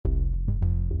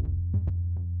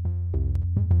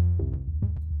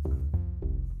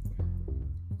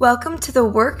Welcome to the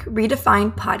Work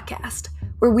Redefined podcast,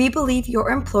 where we believe your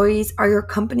employees are your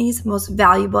company's most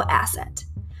valuable asset.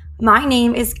 My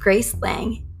name is Grace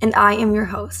Lang, and I am your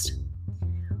host.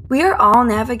 We are all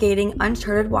navigating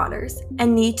uncharted waters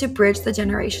and need to bridge the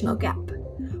generational gap.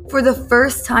 For the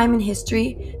first time in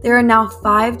history, there are now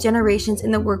 5 generations in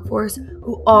the workforce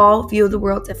who all view the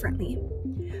world differently.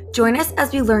 Join us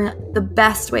as we learn the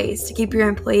best ways to keep your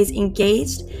employees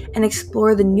engaged and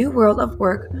explore the new world of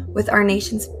work with our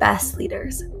nation's best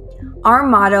leaders. Our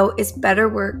motto is better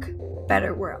work,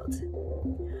 better world.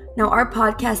 Now, our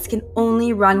podcast can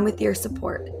only run with your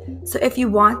support. So if you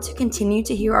want to continue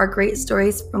to hear our great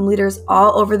stories from leaders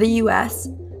all over the U.S.,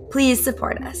 please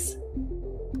support us.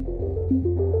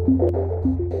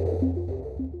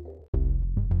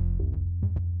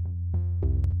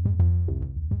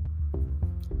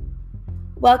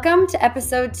 Welcome to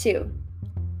episode 2.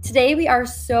 Today we are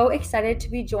so excited to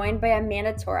be joined by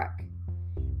Amanda Torok.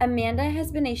 Amanda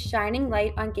has been a shining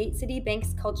light on Gate City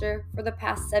Bank's culture for the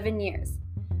past 7 years.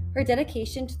 Her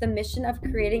dedication to the mission of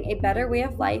creating a better way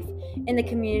of life in the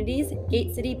communities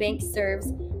Gate City Bank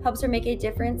serves helps her make a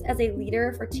difference as a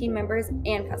leader for team members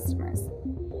and customers.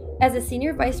 As a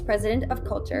Senior Vice President of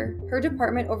Culture, her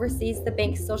department oversees the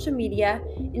bank's social media,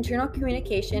 internal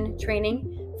communication,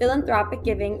 training, philanthropic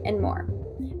giving, and more.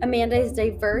 Amanda's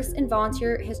diverse and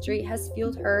volunteer history has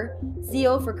fueled her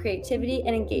zeal for creativity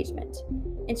and engagement.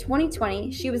 In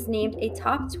 2020, she was named a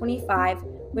top 25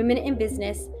 women in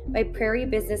business by Prairie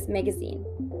Business Magazine.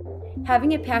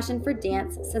 Having a passion for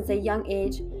dance since a young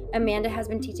age, Amanda has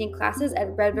been teaching classes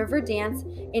at Red River Dance,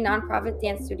 a nonprofit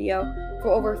dance studio, for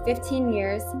over 15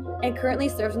 years and currently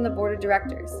serves on the board of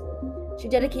directors. She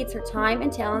dedicates her time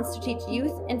and talents to teach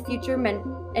youth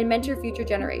and mentor future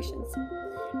generations.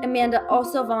 Amanda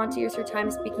also volunteers her time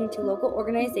speaking to local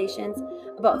organizations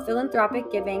about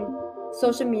philanthropic giving,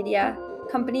 social media,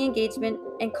 company engagement,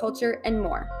 and culture, and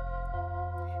more.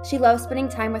 She loves spending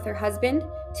time with her husband,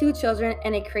 2 children,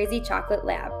 and a crazy chocolate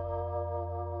lab.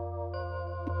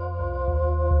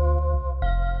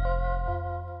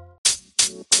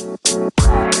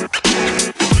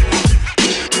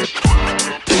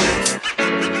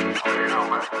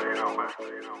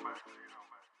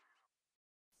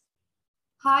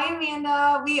 Hi,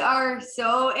 Amanda. We are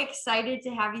so excited to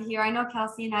have you here. I know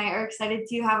Kelsey and I are excited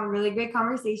to have a really great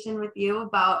conversation with you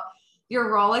about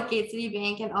your role at Gate City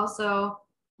Bank and also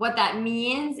what that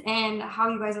means and how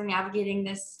you guys are navigating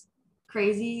this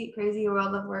crazy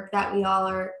world of work that we all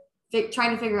are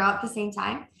trying to figure out at the same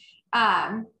time.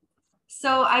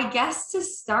 So I guess to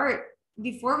start,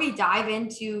 before we dive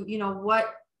into,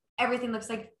 what everything looks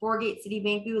like for Gate City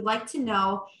Bank, we would like to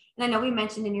know, and I know we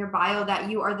mentioned in your bio that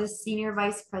you are the Senior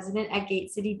Vice President at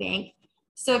Gate City Bank.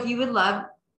 So if you would love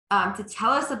to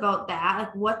tell us about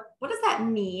that, what does that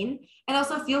mean? And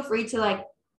also feel free to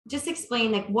just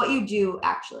explain what you do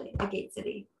actually at Gate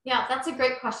City. Yeah, that's a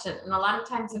great question. And a lot of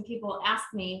times when people ask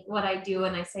me what I do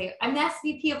and I say, I'm the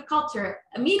SVP of Culture,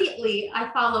 immediately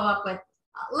I follow up with,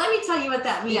 let me tell you what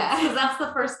that means. Because that's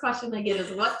the first question I get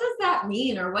is, what does that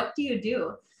mean? Or what do you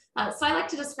do? So I like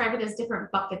to describe it as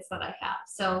different buckets that I have.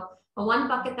 So one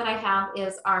bucket that I have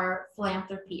is our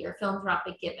philanthropy or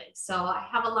philanthropic giving. So I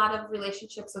have a lot of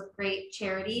relationships with great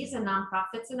charities and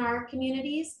nonprofits in our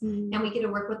communities, and we get to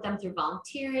work with them through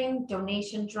volunteering,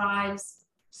 donation drives,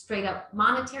 straight up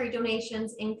monetary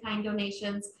donations, in-kind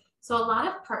donations. So a lot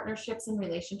of partnerships and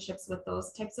relationships with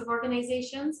those types of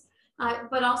organizations.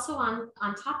 But also on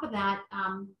top of that,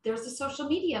 there's the social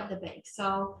media of the bank.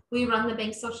 So we run the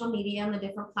bank's social media and the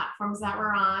different platforms that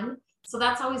we're on. So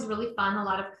that's always really fun. A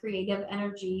lot of creative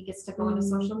energy gets to go into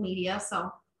social media.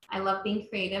 So I love being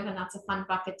creative, and that's a fun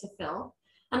bucket to fill.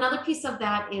 Another piece of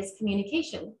that is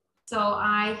communication. So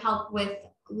I help with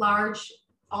large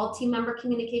all team member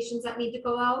communications that need to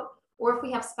go out, or if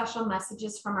we have special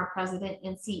messages from our president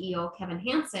and CEO, Kevin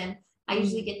Hansen, I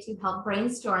usually get to help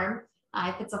brainstorm.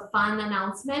 If it's a fun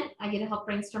announcement, I get to help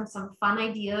brainstorm some fun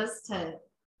ideas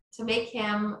to make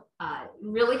him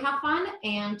really have fun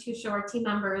and to show our team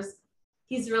members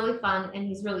he's really fun and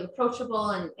he's really approachable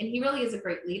and he really is a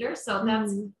great leader. So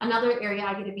that's another area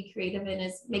I get to be creative in,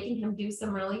 is making him do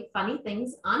some really funny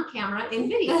things on camera in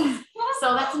videos.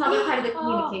 So that's another part of the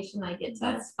communication I get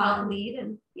to lead.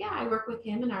 And yeah, I work with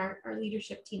him and our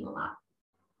leadership team a lot.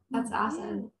 That's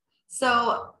awesome. Yeah.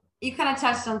 So you kind of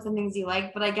touched on some things you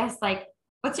like, but I guess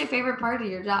what's your favorite part of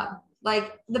your job?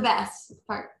 The best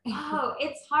part? Oh,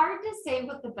 it's hard to say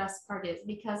what the best part is,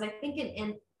 because I think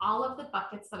in all of the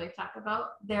buckets that I talk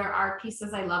about, there are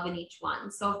pieces I love in each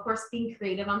one. So of course, being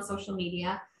creative on social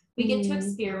media, we get to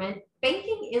experiment.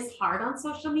 Banking is hard on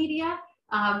social media.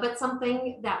 But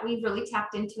something that we've really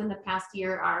tapped into in the past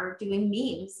year are doing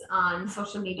memes on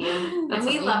social media, and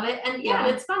we love it. And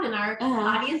it's fun, and our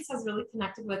audience has really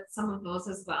connected with some of those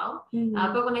as well.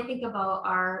 But when I think about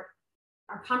our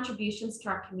contributions to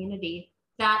our community,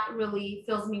 that really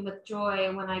fills me with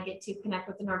joy when I get to connect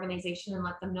with an organization and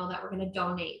let them know that we're going to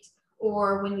donate,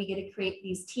 or when we get to create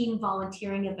these team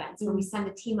volunteering events where we send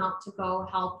a team out to go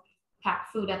help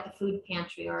pack food at the food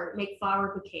pantry or make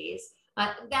flower bouquets.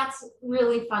 That's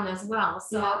really fun as well.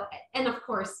 So, and of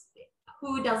course,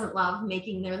 who doesn't love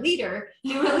making their leader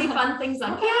do really fun things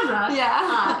on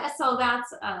camera? So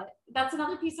that's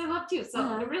another piece I love too.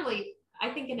 So really, I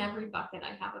think in every bucket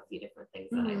I have a few different things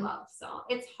that I love. So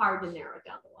it's hard to narrow it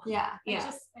down to one. I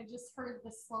just heard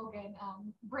the slogan,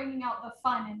 bringing out the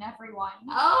fun in everyone.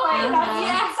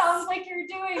 It sounds like you're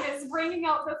doing is bringing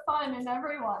out the fun in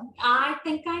everyone. I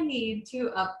think I need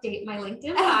to update my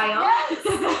LinkedIn bio.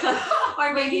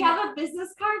 Or maybe have a business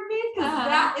card made, because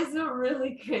that is a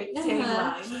really great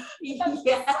tagline.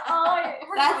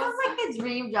 That sounds like the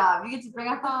dream job. You get to bring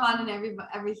out the fun in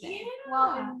everything.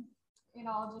 Well, and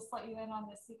I'll just let you in on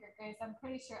this secret, Grace. I'm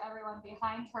pretty sure everyone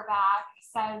behind her back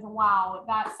says, wow,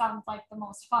 that sounds like the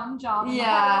most fun job in the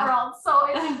whole world. So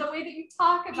it's like the way that you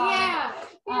talk about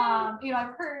it.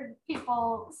 I've heard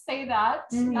people say that.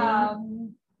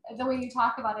 The way you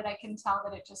talk about it, I can tell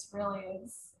that it just really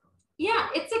is. Yeah,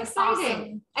 it's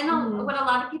exciting. Awesome. And what a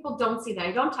lot of people don't see that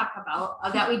I don't talk about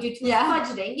that we do too is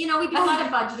budgeting. We do a lot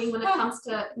of budgeting when it comes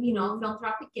to,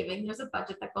 philanthropic giving. There's a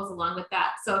budget that goes along with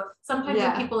that. So sometimes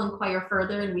when people inquire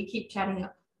further and we keep chatting,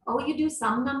 oh, you do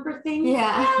some number things?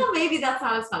 Well, maybe that's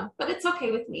not as fun, but it's okay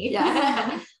with me.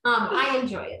 I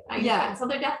enjoy it. I enjoy it. So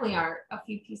there definitely are a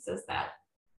few pieces that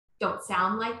don't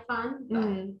sound like fun, but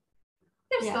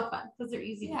they're still fun because they're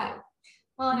easy to do.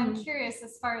 Well, and I'm curious,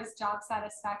 as far as job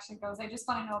satisfaction goes, I just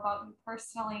want to know about you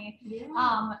personally.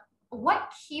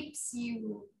 What keeps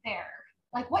you there?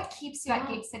 Like, what keeps you at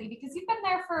Gate City? Because you've been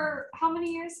there for how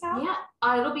many years now?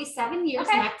 It'll be 7 years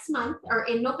next month, or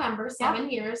in November, 7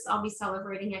 years. I'll be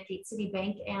celebrating at Gate City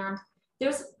Bank. And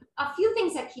there's a few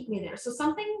things that keep me there. So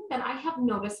something that I have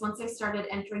noticed once I started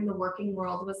entering the working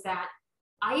world was that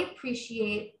I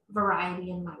appreciate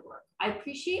variety in my work. I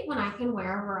appreciate when I can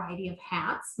wear a variety of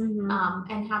hats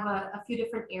and have a few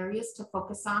different areas to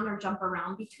focus on or jump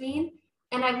around between.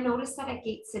 And I've noticed that at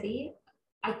Gate City,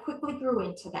 I quickly grew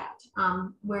into that,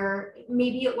 where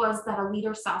maybe it was that a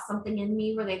leader saw something in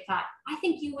me where they thought, I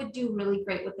think you would do really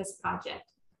great with this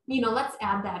project. Let's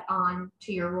add that on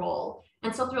to your role.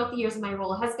 And so throughout the years, my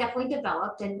role has definitely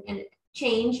developed and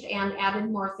changed and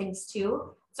added more things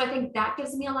too. So I think that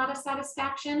gives me a lot of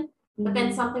satisfaction. But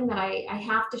then something that I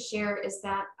have to share is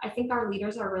that I think our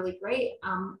leaders are really great.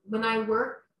 When I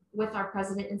work with our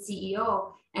president and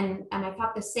CEO, and I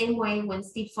thought the same way when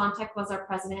Steve Swantek was our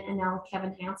president and now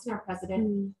Kevin Hansen, our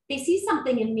president, they see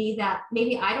something in me that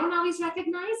maybe I don't always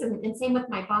recognize, and same with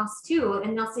my boss too.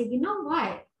 And they'll say, you know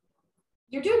what,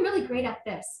 you're doing really great at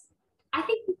this. I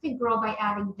think you can grow by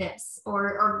adding this,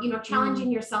 or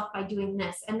challenging yourself by doing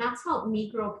this. And that's helped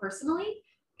me grow personally.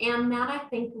 And that, I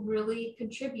think, really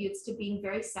contributes to being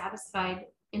very satisfied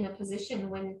in a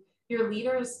position when your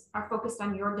leaders are focused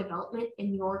on your development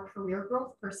and your career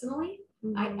growth personally.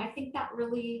 I think that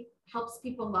really helps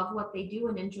people love what they do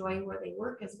and enjoy where they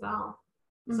work as well.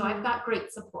 So I've got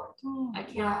great support. I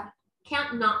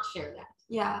can't not share that.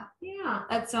 Yeah.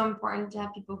 That's so important to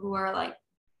have people who are like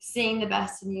seeing the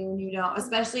best in you and you don't,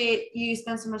 especially you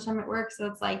spend so much time at work. So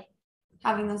it's like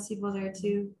having those people there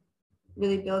to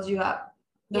really build you up.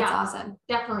 That's awesome.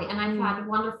 Definitely. And I've had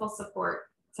wonderful support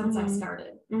since I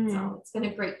started. So it's been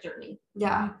a great journey.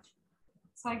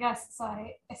 So I guess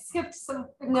I skipped some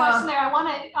question there. I want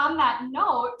to, on that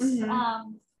note,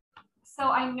 so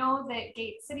I know that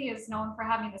Gate City is known for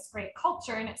having this great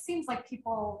culture, and it seems like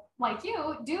people like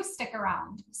you do stick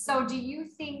around. So do you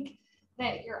think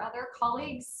that your other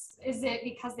colleagues, is it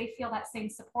because they feel that same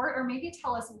support, or maybe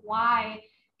tell us why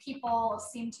people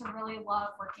seem to really love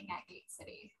working at Gate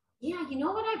City? Yeah,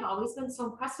 what I've always been so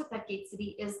impressed with at Gate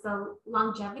City is the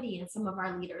longevity in some of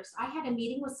our leaders. I had a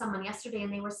meeting with someone yesterday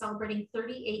and they were celebrating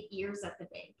 38 years at the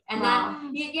bank. And that,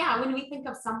 when we think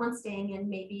of someone staying in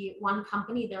maybe one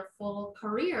company their full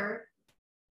career,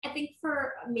 I think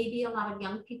for maybe a lot of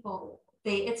young people,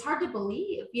 it's hard to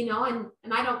believe,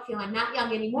 and I don't feel I'm not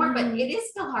young anymore, but it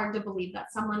is still hard to believe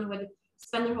that someone would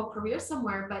spend their whole career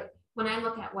somewhere. But when I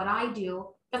look at what I do,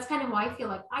 that's kind of why I feel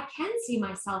like I can see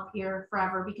myself here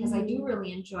forever, because I do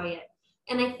really enjoy it.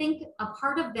 And I think a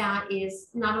part of that is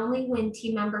not only when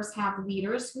team members have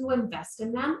leaders who invest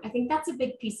in them, I think that's a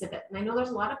big piece of it. And I know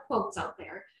there's a lot of quotes out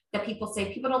there, that people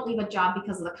say people don't leave a job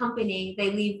because of the company, they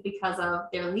leave because of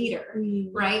their leader,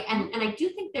 right? And I do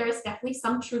think there is definitely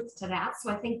some truth to that.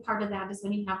 So I think part of that is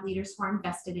when you have leaders who are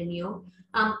invested in you.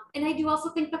 And I do also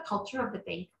think the culture of the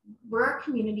bank, we're a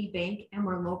community bank and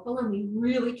we're local and we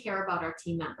really care about our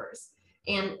team members.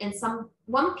 And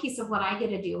one piece of what I get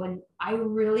to do, and I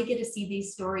really get to see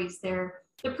these stories, they're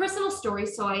personal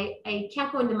stories, so I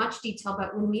can't go into much detail,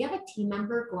 but when we have a team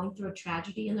member going through a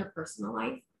tragedy in their personal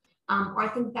life, or I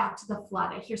think back to the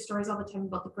flood, I hear stories all the time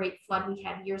about the great flood we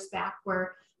had years back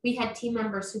where we had team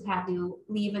members who had to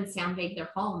leave and sandbag their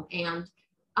home. And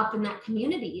up in that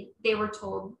community, they were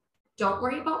told, don't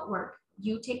worry about work.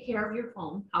 You take care of your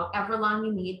home, however long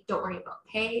you need. Don't worry about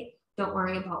pay. Don't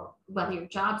worry about whether your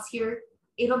job's here.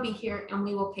 It'll be here and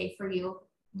we will pay for you.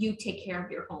 You take care of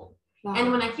your home. Wow.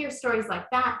 And when I hear stories like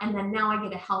that, and then now I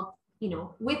get to help,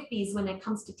 with these when it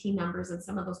comes to team members and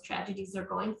some of those tragedies they're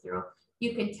going through,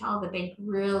 you can tell the bank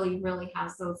really, really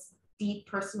has those deep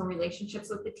personal relationships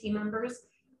with the team members.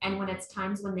 And when it's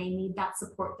times when they need that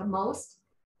support the most,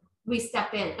 we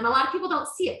step in. And a lot of people don't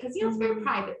see it because, it's very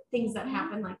private things that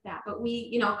happen like that. But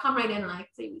we, come right in and like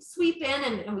say we sweep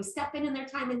in and we step in their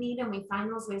time of need and we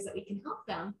find those ways that we can help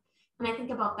them. And I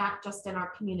think about that just in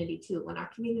our community too. When our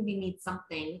community needs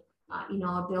something,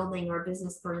 a building or a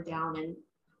business burned down and,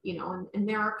 and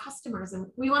there are customers and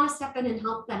we want to step in and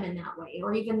help them in that way.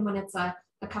 Or even when it's a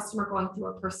customer going through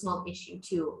a personal issue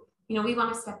too, we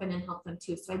want to step in and help them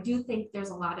too. So I do think there's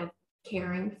a lot of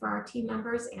caring for our team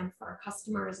members and for our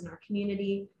customers and our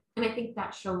community. And I think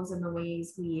that shows in the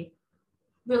ways we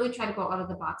really try to go out of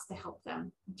the box to help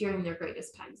them during their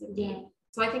greatest times of need.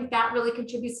 So I think that really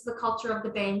contributes to the culture of the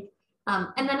bank.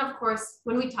 And then of course,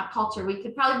 when we talk culture, we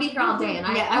could probably be here all day and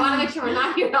I want to make sure we're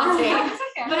not here all day,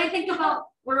 but I think about,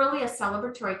 we're really a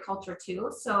celebratory culture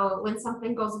too. So when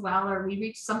something goes well, or we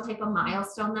reach some type of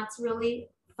milestone, that's really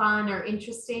fun or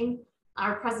interesting.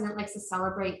 Our president likes to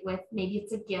celebrate with, maybe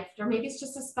it's a gift or maybe it's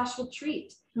just a special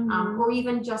treat, or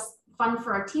even just fun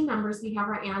for our team members. We have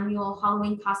our annual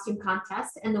Halloween costume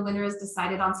contest and the winner is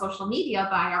decided on social media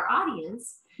by our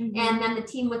audience. And then the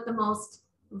team with the most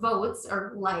votes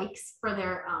or likes for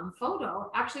their photo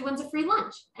actually wins a free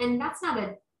lunch. And that's not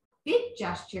a big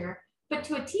gesture, but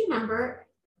to a team member,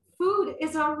 food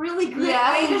is a really great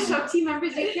way to show team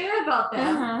members you care about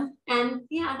them. And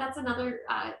that's another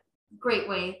great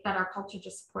way that our culture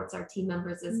just supports our team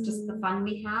members, is just the fun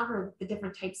we have or the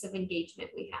different types of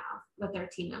engagement we have with our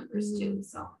team members too.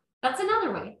 So that's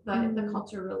another way that the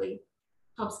culture really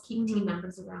helps keep team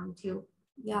members around too.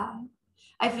 Yeah.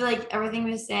 I feel like everything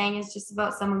we're saying is just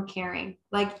about someone caring.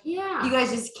 Like, you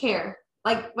guys just care.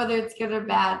 Like, whether it's good or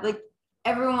bad, like,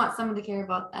 everyone wants someone to care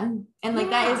about them. And, like,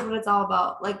 that is what it's all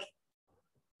about. Like,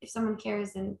 if someone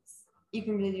cares, then you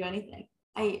can really do anything.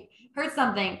 I heard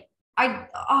something. I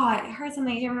heard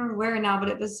something. I can't remember where now, but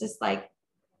it was just like,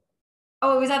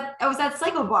 I was at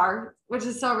Cycle Bar, which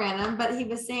is so random. But he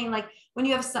was saying, like, when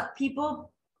you have some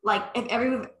people, like,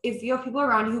 if you have people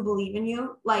around you who believe in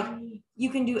you, like, you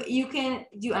can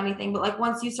do anything. But like,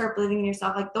 once you start believing in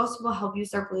yourself, like, those people help you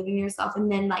start believing in yourself.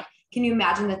 And then, like, can you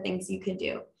imagine the things you can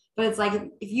do? But it's like,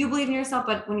 if you believe in yourself,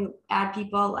 but when you add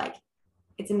people, like,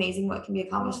 it's amazing what can be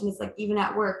accomplished. And it's like, even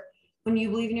at work, when you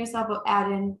believe in yourself, but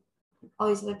add in all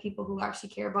these other people who actually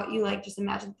care about you, like, just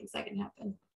imagine things that can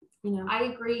happen. I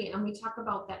agree. And we talk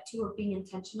about that too, of being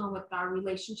intentional with our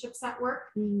relationships at work,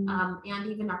 and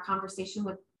even our conversation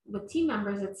with team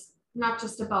members. It's not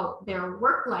just about their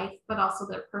work life, but also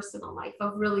their personal life,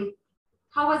 of really,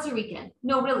 how was your weekend?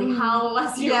 No, really, how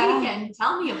was your weekend?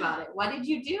 Tell me about it. What did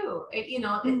you do?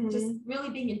 Just really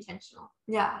being intentional.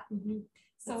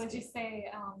 So would you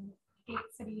say Gate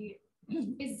City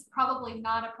is probably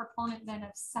not a proponent then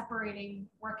of separating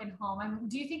work and home?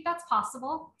 Do you think that's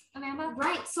possible, Amanda?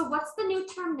 Right. So what's the new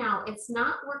term now? It's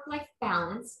not work-life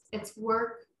balance. It's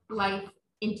work-life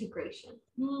integration.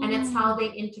 And it's how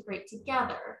they integrate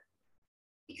together.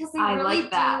 Because they really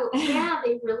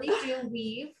they really do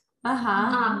weave.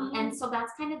 And so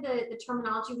that's kind of the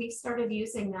terminology we've started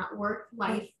using, that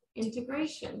work-life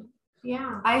integration.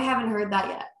 I haven't heard that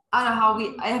yet. I don't know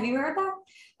how have you heard that?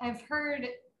 I've heard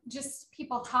just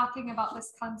people talking about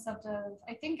this concept of,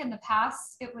 I think in the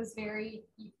past it was very,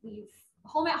 you leave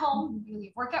home at home, you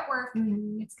leave work at work,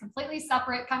 it's completely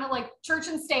separate, kind of like church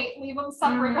and state, leave them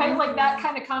separate, right? Like that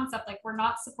kind of concept, like we're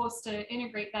not supposed to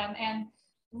integrate them. And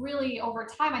really over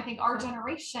time, I think our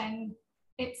generation,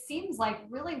 it seems like,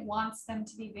 really wants them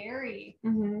to be very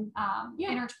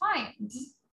intertwined.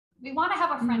 We want to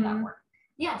have a friend at work.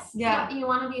 Yes. You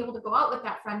want to be able to go out with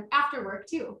that friend after work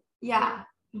too.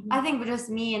 I think for just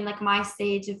me and like my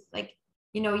stage of like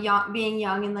you know, being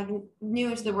young and like new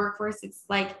into the workforce, it's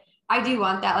like, I do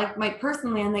want that. Like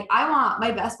personally, I'm like, I want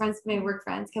my best friends to be my work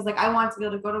friends. Cause like, I want to be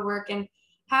able to go to work and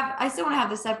I still want to have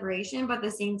the separation, but at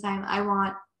the same time, I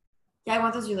want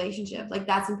those relationships. Like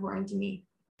that's important to me.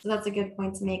 So that's a good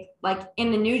point to make. Like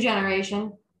in the new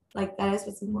generation, like that is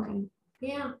what's important.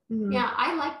 Yeah. Yeah.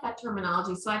 I like that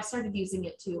terminology. So I've started using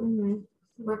it too.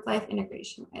 Work-life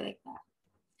integration. I like that.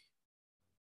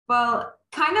 Well,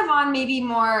 kind of on maybe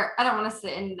more, I don't want to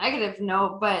say a negative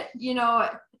note, but you know,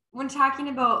 when talking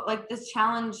about like this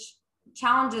challenges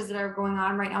that are going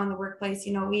on right now in the workplace,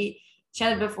 you know, we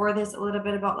chatted before this a little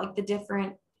bit about like the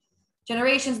different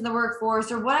generations in the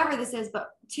workforce or whatever this is,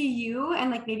 but to you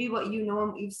and like maybe what you know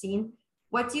and what you've seen,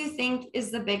 what do you think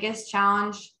is the biggest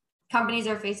challenge companies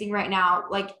are facing right now,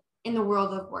 like in the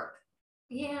world of work?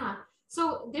 Yeah,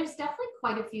 so there's definitely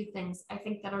quite a few things I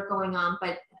think that are going on,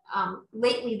 but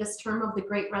lately this term of the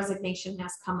Great Resignation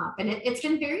has come up, and it's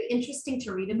been very interesting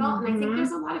to read about, and I think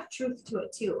there's a lot of truth to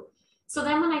it too. So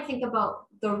then when I think about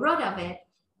the root of it,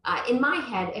 in my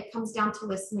head, it comes down to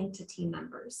listening to team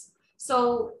members.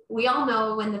 So we all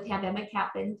know when the pandemic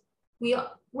happened, we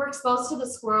were exposed to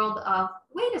this world of,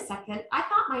 wait a second, I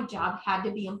thought my job had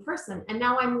to be in person. And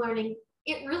now I'm learning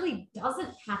it really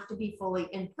doesn't have to be fully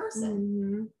in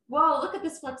person. Whoa, look at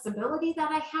this flexibility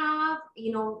that I have.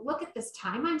 You know, look at this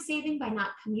time I'm saving by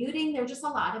not commuting. There's just a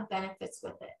lot of benefits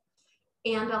with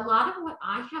it. And a lot of what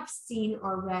I have seen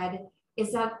or read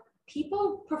is that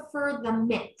people prefer the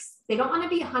mix. They don't want to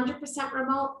be 100%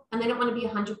 remote and they don't want to be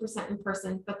 100% in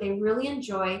person, but they really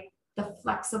enjoy the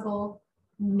flexible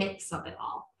mix of it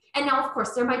all. And now, of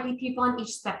course, there might be people on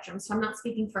each spectrum, so I'm not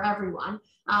speaking for everyone,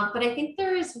 but I think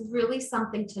there is really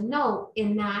something to note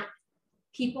in that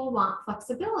people want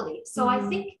flexibility. So I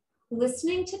think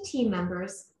listening to team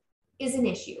members is an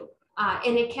issue,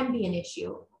 and it can be an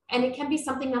issue, and it can be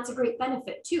something that's a great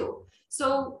benefit too.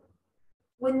 So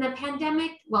when the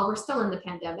pandemic, well, we're still in the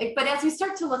pandemic, but as we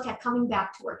start to look at coming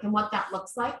back to work and what that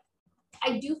looks like,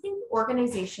 I do think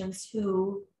organizations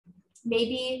who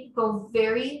maybe go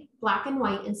very black and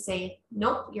white and say,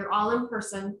 nope, you're all in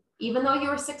person, even though you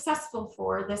were successful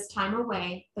for this time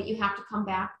away, but you have to come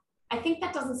back. I think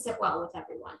that doesn't sit well with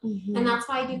everyone. And that's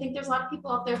why I do think there's a lot of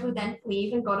people out there who then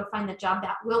leave and go to find the job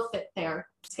that will fit their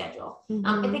schedule.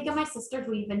 I think of my sister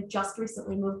who even just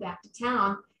recently moved back to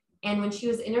town. And when she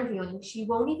was interviewing, she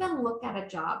won't even look at a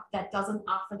job that doesn't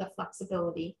offer the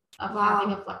flexibility of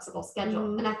having a flexible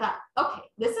schedule. And I thought, okay,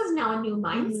 this is now a new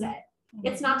mindset.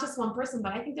 It's not just one person,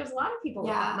 but I think there's a lot of people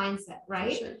with that mindset,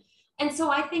 right? Sure. And so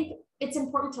I think it's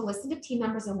important to listen to team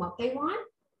members and what they want.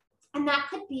 And that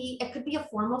could be, it could be a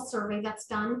formal survey that's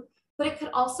done, but it could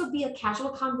also be a casual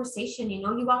conversation. You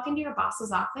know, you walk into your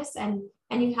boss's office and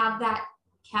you have that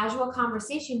casual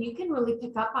conversation, you can really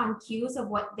pick up on cues of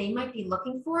what they might be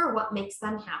looking for, what makes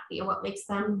them happy, or what makes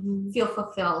them feel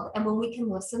fulfilled. And when we can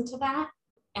listen to that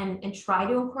and try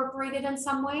to incorporate it in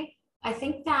some way, I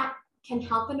think that can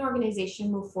help an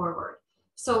organization move forward.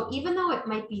 So even though it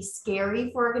might be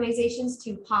scary for organizations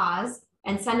to pause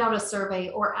and send out a survey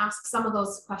or ask some of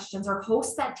those questions or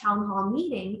host that town hall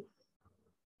meeting,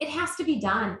 it has to be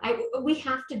done. We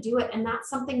have to do it. And that's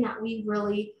something that we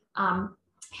really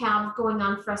have going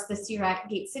on for us this year at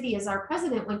Gate City. As our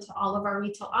president went to all of our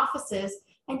retail offices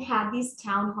and had these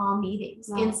town hall meetings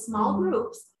in small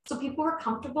groups. So people were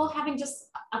comfortable having just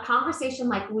a conversation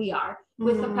like we are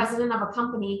with the president of a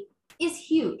company is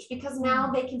huge, because now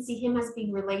they can see him as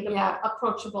being relatable,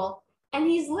 approachable, and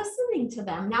he's listening to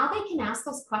them. Now they can ask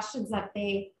those questions that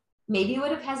they maybe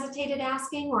would have hesitated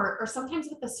asking, or sometimes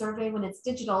with the survey, when it's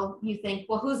digital, you think,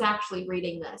 well, who's actually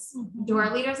reading this? Do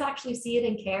our leaders actually see it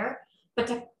and care? But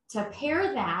to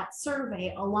pair that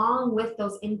survey along with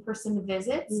those in-person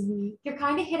visits, you're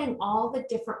kind of hitting all the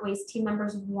different ways team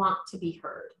members want to be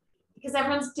heard. Because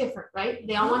everyone's different, right?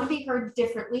 They all want to be heard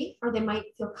differently, or they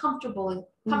might feel comfortable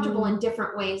in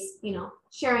different ways, you know,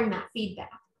 sharing that feedback.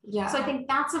 So I think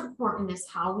that's important, is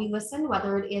how we listen,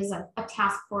 whether it is a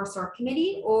task force or a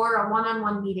committee or a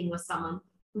one-on-one meeting with someone.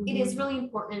 It is really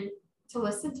important to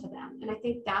listen to them. And I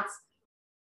think that's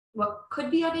what could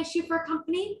be an issue for a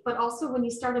company, but also when you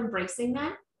start embracing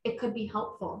that, it could be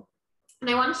helpful.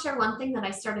 And I want to share one thing that I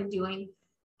started doing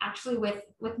actually with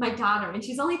my daughter, and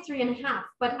she's only 3.5,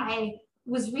 but I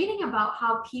was reading about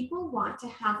how people want to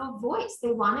have a voice.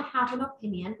 They want to have an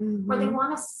opinion, or they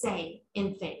want to say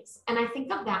in things. And I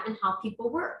think of that in how people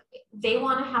work. They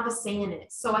want to have a say in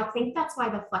it. So I think that's why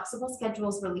the flexible schedule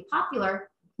is really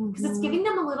popular, because it's giving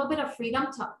them a little bit of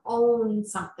freedom to own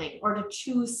something or to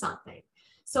choose something.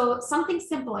 So something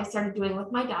simple I started doing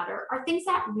with my daughter are things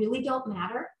that really don't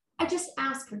matter. I just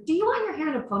ask her, do you want your hair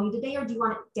in a pony today, or do you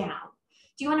want it down?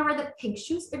 Do you want to wear the pink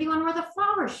shoes or do you want to wear the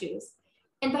flower shoes?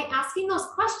 And by asking those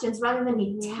questions, rather than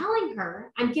me telling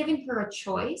her, I'm giving her a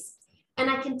choice. And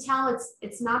I can tell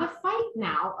it's not a fight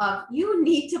now of you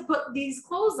need to put these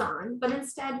clothes on, but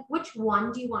instead, which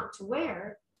one do you want to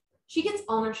wear? She gets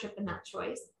ownership in that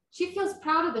choice. She feels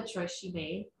proud of the choice she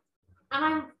made. And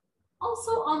I'm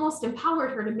also almost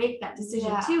empowered her to make that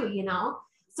decision too, you know?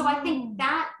 So I think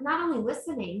that not only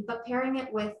listening, but pairing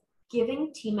it with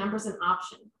giving team members an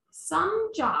option.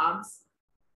 Some jobs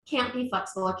can't be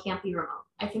flexible or can't be remote.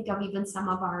 I think of even some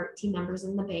of our team members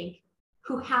in the bank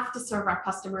who have to serve our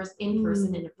customers in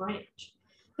person in a branch.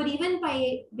 But even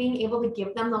by being able to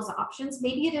give them those options,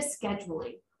 maybe it is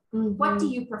scheduling. What do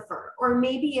you prefer? Or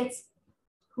maybe it's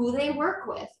who they work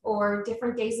with, or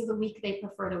different days of the week they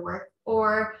prefer to work,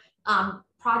 or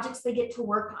projects they get to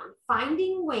work on.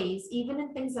 Finding ways, even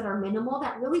in things that are minimal,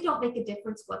 that really don't make a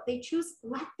difference what they choose,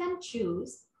 let them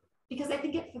choose, because I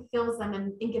think it fulfills them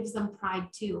and gives them pride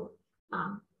too.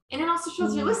 And it also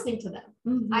shows you're listening to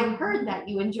them. I heard that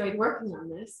you enjoyed working on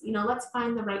this. You know, let's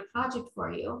find the right project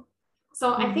for you.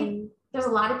 So I think there's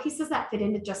a lot of pieces that fit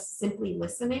into just simply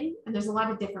listening, and there's a lot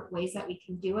of different ways that we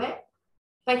can do it.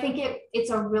 But I think it's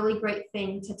a really great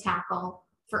thing to tackle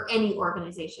for any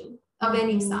organization of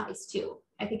any size too.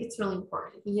 I think it's really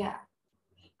important. Yeah.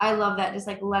 I love that. Just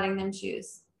like letting them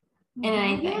choose in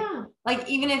anything. Yeah. Like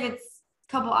even if it's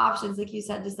a couple options, like you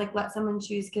said, just like let someone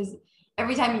choose, because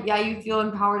every time, you feel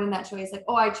empowered in that choice. Like,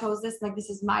 oh, I chose this. Like, this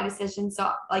is my decision.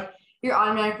 So like you're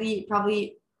automatically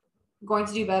probably going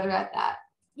to do better at that.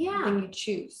 Yeah. When you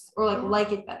choose or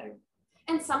like it better.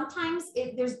 And sometimes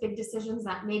there's big decisions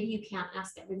that maybe you can't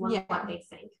ask everyone what they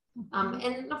think.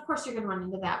 And of course you're going to run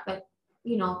into that. But,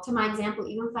 you know, to my example,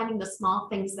 even finding the small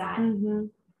things that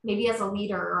maybe as a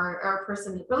leader or a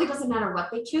person, it really doesn't matter what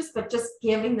they choose, but just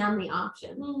giving them the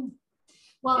option.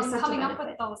 Well, and coming up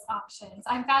with those options.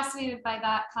 I'm fascinated by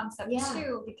that concept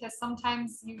too, because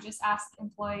sometimes you just ask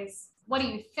employees, what do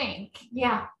you think?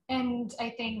 Yeah. And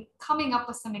I think coming up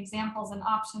with some examples and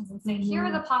options and saying, here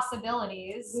are the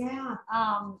possibilities. Yeah.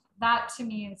 That to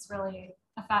me is really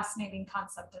a fascinating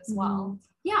concept as well.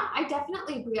 Yeah, I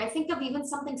definitely agree. I think of even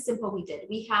something simple we did.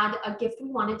 We had a gift we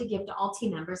wanted to give to all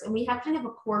team members, and we had kind of a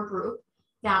core group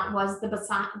that was the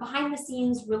behind the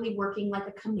scenes really working like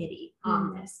a committee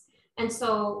on this. And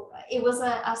so it was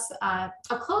a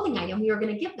clothing item we were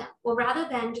going to give them. Well, rather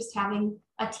than just having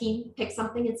a team pick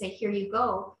something and say, here you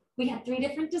go, we had 3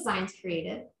 different designs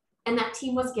created, and that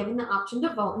team was given the option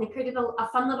to vote, and they created a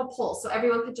fun little poll so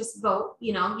everyone could just vote.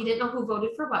 You know, you didn't know who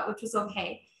voted for what, which was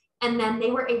okay. And then they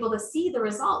were able to see the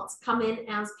results come in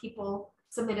as people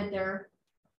submitted their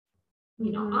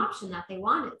option that they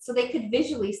wanted. So they could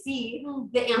visually see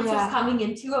the answers coming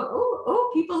into,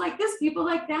 people like this, people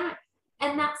like that.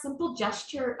 And that simple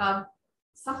gesture of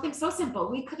something so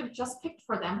simple, we could have just picked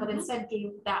for them, but instead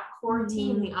gave that core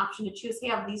team the option to choose,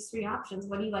 hey, I have these 3 options.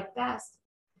 What do you like best?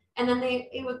 And then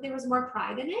there was more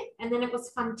pride in it. And then it was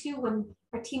fun too, when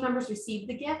our team members received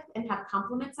the gift and had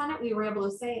compliments on it, we were able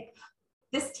to say,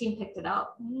 this team picked it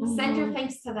out. Send your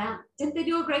thanks to them. Didn't they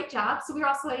do a great job? So we were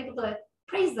also able to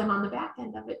praise them on the back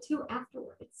end of it too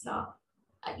afterwards. So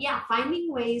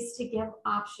finding ways to give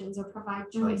options or provide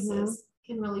choices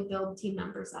can really build team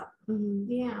members up.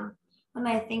 Yeah. And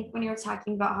I think when you're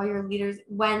talking about how your leaders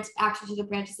went actually to the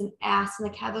branches and asked and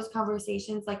like had those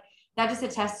conversations, like that just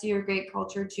attests to your great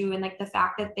culture too. And like the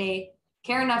fact that they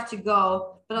care enough to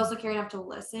go, but also care enough to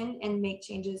listen and make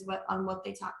changes on what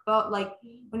they talk about. Like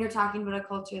when you're talking about a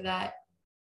culture that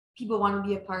people want to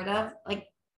be a part of, like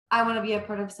I want to be a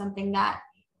part of something that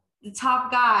the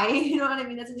top guy, you know what I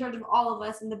mean, that's in charge of all of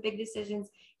us and the big decisions,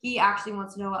 he actually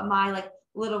wants to know what my like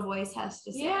little voice has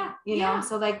to say, you know?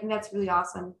 So like, that's really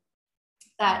awesome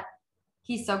that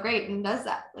he's so great and does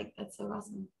that. Like, that's so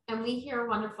awesome. And we hear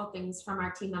wonderful things from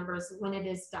our team members when it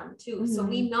is done too. So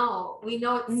we know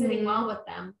it's sitting well with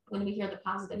them when we hear the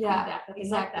positive feedback that they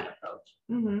like that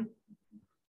approach.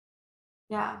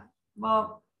 Yeah.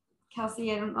 Well,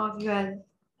 Kelsey, I don't know if you had.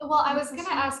 Well, I was going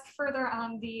to ask further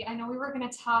on I know we were going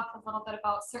to talk a little bit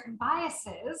about certain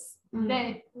biases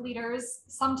that leaders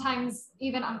sometimes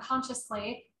even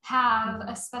unconsciously have,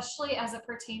 especially as it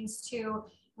pertains to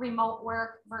remote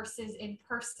work versus in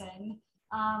person.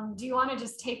 Do you want to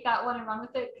just take that one and run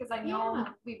with it? Because I know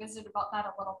we visited about that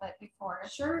a little bit before.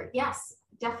 Sure. Yes,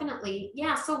 definitely.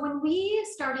 Yeah. So when we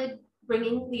started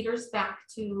bringing leaders back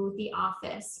to the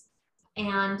office,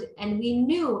 and we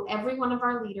knew every one of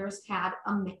our leaders had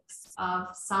a mix of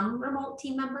some remote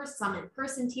team members, some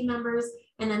in-person team members,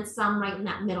 and then some right in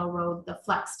that middle road, the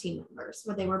flex team members,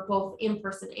 where they were both in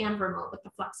person and remote with the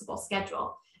flexible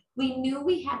schedule. we knew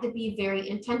we had to be very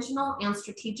intentional and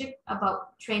strategic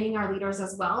about training our leaders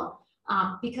as well,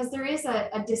 because there is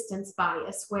a distance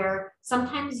bias where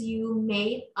sometimes you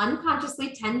may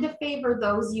unconsciously tend to favor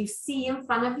those you see in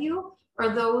front of you, or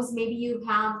those maybe you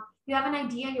have an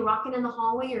idea, you're walking in the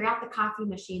hallway, you're at the coffee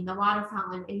machine, the water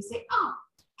fountain, and you say, oh,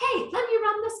 hey, let me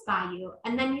run this by you.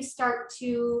 And then you start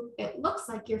to, it looks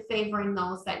like you're favoring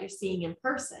those that you're seeing in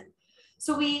person.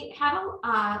 So we had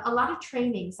a lot of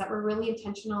trainings that were really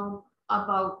intentional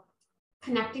about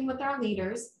connecting with our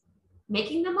leaders,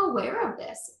 making them aware of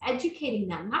this, educating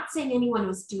them. Not saying anyone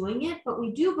was doing it, but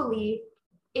we do believe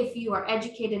if you are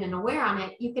educated and aware on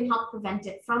it, you can help prevent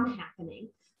it from happening.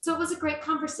 So it was a great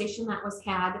conversation that was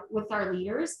had with our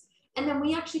leaders. And then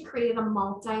we actually created a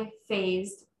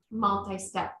multi-phased,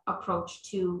 multi-step approach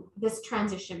to this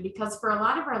transition, because for a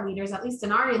lot of our leaders, at least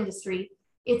in our industry,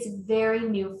 it's very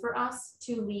new for us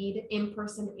to lead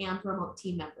in-person and remote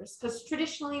team members, because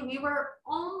traditionally we were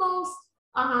almost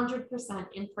 100%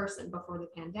 in person before the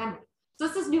pandemic. So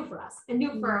this is new for us and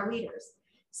new for our leaders.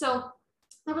 So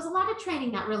there was a lot of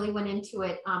training that really went into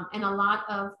it, and a lot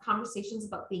of conversations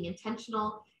about being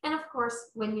intentional. And of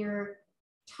course, when you're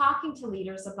talking to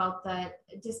leaders about the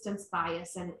distance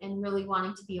bias and really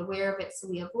wanting to be aware of it so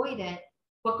we avoid it,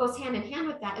 what goes hand in hand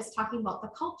with that is talking about the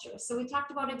culture. So we talked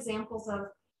about examples of,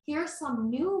 here are some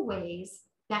new ways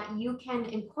that you can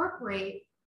incorporate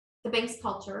the bank's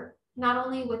culture, not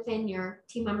only within your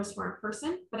team members who are in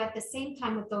person, but at the same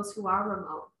time with those who are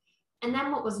remote. And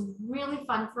then what was really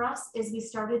fun for us is we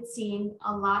started seeing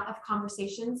a lot of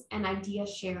conversations and idea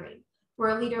sharing,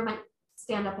 where a leader might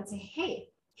stand up and say, hey,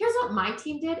 here's what my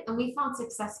team did, and we found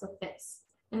success with this.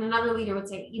 And another leader would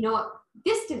say, you know what,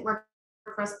 this didn't work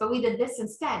for us, but we did this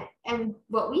instead. And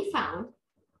what we found,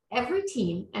 every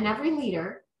team and every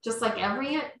leader, just like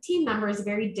every team member is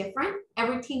very different,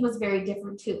 every team was very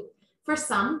different too. For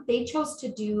some, they chose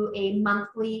to do a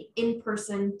monthly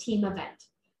in-person team event,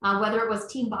 whether it was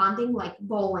team bonding like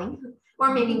bowling,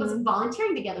 or maybe it was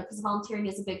volunteering together, because volunteering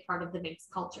is a big part of the bank's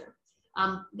culture.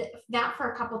 That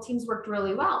for a couple teams worked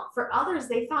really well. For others,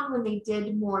 they found when they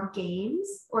did more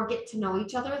games or get to know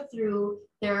each other through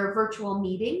their virtual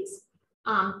meetings,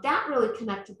 that really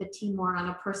connected the team more on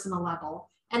a personal level.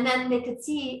 And then they could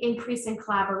see increase in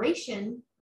collaboration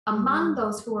among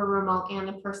those who were remote and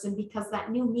in person, because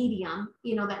that new medium,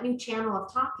 that new channel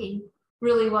of talking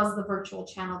really was the virtual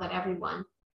channel that everyone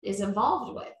is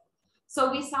involved with.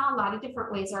 So we saw a lot of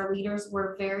different ways our leaders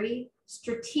were very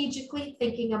strategically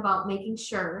thinking about making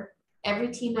sure every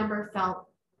team member felt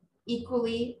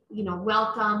equally,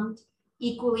 welcomed,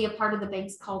 equally a part of the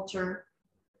bank's culture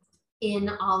in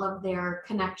all of their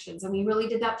connections. And we really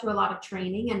did that through a lot of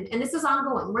training, and this is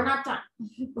ongoing. We're not done.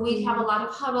 We have a lot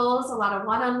of huddles, a lot of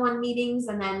one-on-one meetings,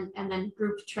 and then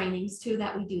group trainings too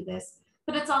that we do this.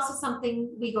 But it's also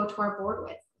something we go to our board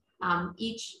with.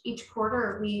 Each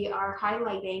quarter, we are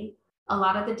highlighting a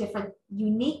lot of the different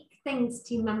unique things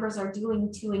team members are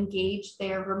doing to engage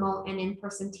their remote and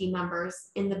in-person team members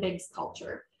in the BIGS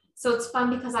culture. So it's fun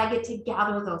because I get to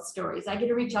gather those stories. I get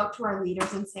to reach out to our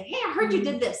leaders and say, hey, I heard you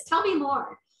did this, tell me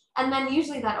more. And then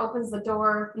usually that opens the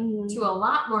door to a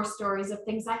lot more stories of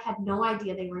things I had no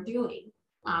idea they were doing.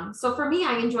 So for me,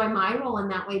 I enjoy my role in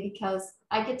that way, because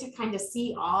I get to kind of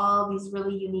see all these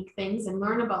really unique things and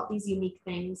learn about these unique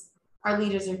things our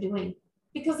leaders are doing,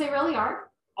 because they really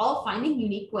are all finding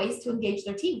unique ways to engage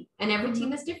their team, and every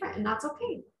team is different, and that's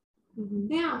okay.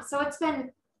 Yeah, so it's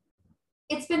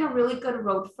been a really good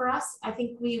road for us. I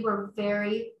think we were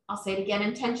very, I'll say it again,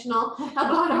 intentional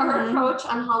about our approach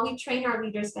on how we train our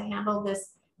leaders to handle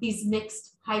these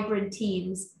mixed hybrid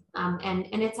teams. And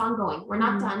it's ongoing. We're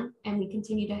not done, and we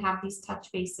continue to have these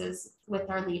touch bases with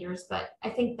our leaders, but I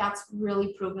think that's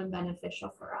really proven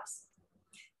beneficial for us.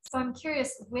 So I'm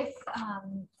curious, with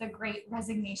the Great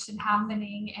Resignation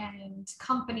happening and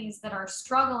companies that are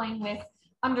struggling with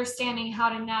understanding how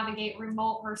to navigate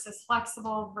remote versus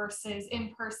flexible versus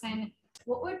in-person,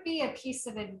 what would be a piece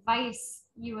of advice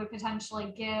you would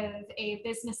potentially give a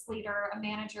business leader, a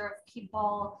manager of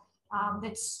people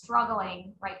that's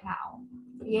struggling right now?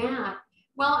 Yeah,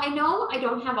 well, I know I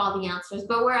don't have all the answers,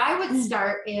 but where I would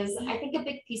start is, I think a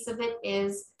big piece of it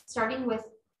is starting with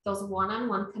those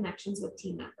one-on-one connections with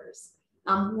team members.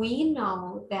 We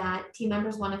know that team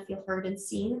members want to feel heard and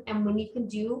seen, and when you can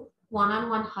do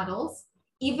one-on-one huddles,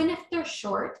 even if they're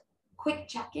short, quick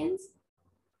check-ins,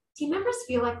 team members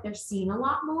feel like they're seen a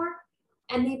lot more,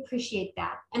 and they appreciate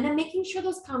that. And then making sure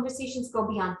those conversations go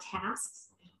beyond tasks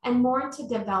and more into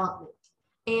development.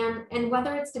 And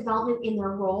whether it's development in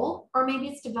their role, or maybe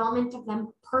it's development of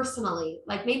them personally.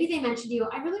 Like maybe they mentioned to you,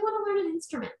 I really want to learn an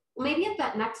instrument. Well, maybe at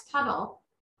that next huddle,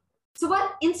 So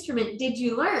what instrument did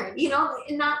you learn?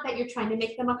 Not that you're trying to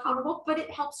make them accountable, but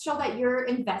it helps show that you're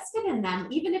invested in them,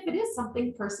 even if it is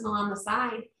something personal on the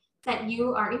side that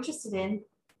you are interested in.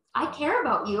 I care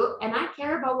about you and I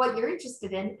care about what you're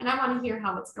interested in, and I want to hear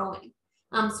how it's going.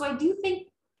 So I do think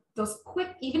those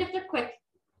quick, even if they're quick,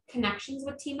 connections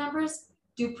with team members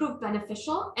do prove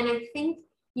beneficial. And I think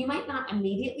you might not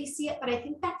immediately see it, but I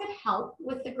think that could help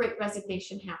with the Great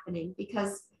Resignation happening,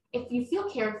 because if you feel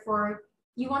cared for,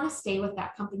 you want to stay with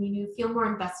that company, you feel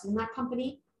more invested in that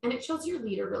company, and it shows your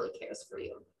leader really cares for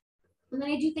you. And then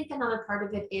I do think another part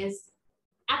of it is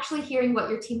actually hearing what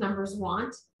your team members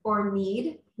want or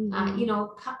need.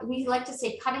 We like to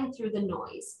say cutting through the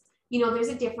noise. There's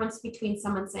a difference between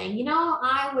someone saying,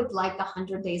 I would like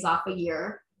 100 days off a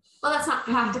year. Well, that's not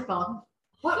practical.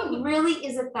 What really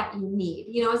is it that you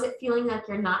need? Is it feeling like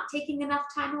you're not taking enough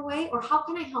time away? Or how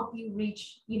can I help you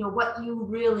reach, what you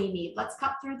really need? Let's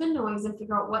cut through the noise and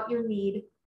figure out what your need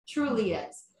truly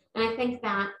is. And I think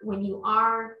that when you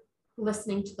are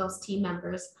listening to those team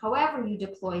members, however you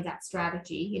deploy that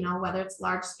strategy, whether it's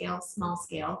large scale, small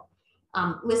scale,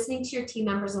 listening to your team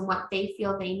members and what they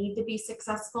feel they need to be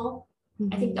successful,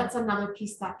 I think that's another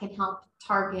piece that can help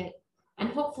target and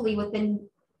hopefully within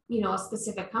a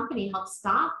specific company help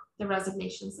stop the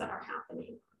resignations that are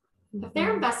happening. If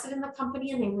they're invested in the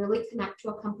company and they really connect to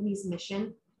a company's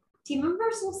mission, team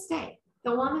members will stay.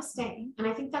 They'll want to stay. And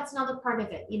I think that's another part of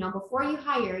it. Before you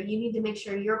hire, you need to make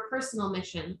sure your personal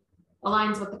mission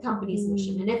aligns with the company's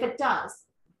mission. And if it does,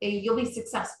 you'll be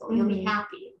successful. You'll be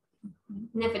happy.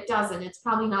 And if it doesn't, it's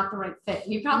probably not the right fit.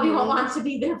 You probably won't want to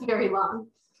be there very long.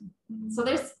 So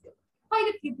there's quite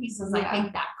a few pieces I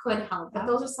think that could help. But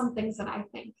those are some things that I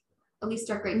think at least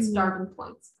are great starting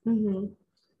points.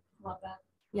 Love that.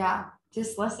 Yeah,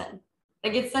 just listen.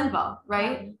 Like, it's simple,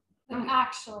 right? And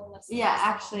actually listen. Yeah,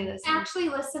 actually listen. Actually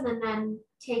listen and then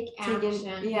take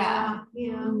action. Yeah.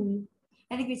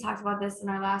 I think we talked about this in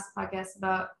our last podcast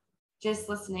about just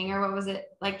listening, or what was it?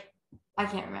 Like, I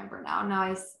can't remember now.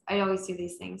 Now I always do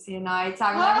these things. I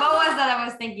talk like, what was that I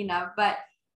was thinking of? But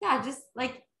yeah, just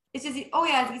like, it's just,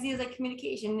 it's easy as like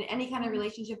communication. Any kind of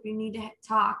relationship, you need to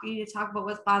talk. You need to talk about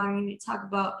what's bothering you. You need to talk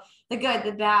about the good,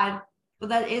 the bad. But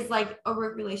that is like a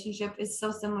work relationship is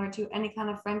so similar to any kind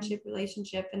of friendship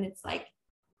relationship. And it's like,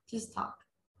 just talk.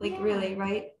 Like, really,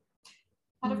 right?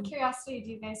 Out of curiosity,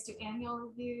 do you guys do annual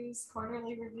reviews,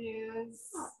 quarterly reviews?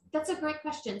 That's a great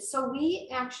question. So we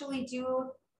actually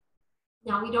do.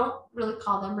 Now, we don't really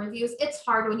call them reviews. It's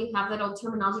hard when you have that old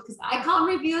terminology because I call them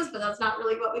reviews, but that's not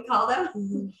really what we call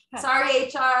them. Sorry,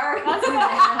 HR. That's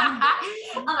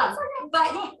okay.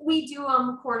 But we do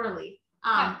them quarterly.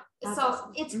 So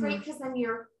awesome. it's great because then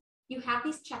you have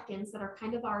these check-ins that are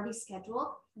kind of already scheduled.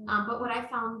 But what I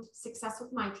found success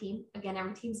with my team, again,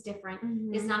 every team's different,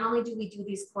 is not only do we do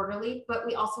these quarterly, but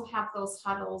we also have those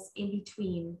huddles in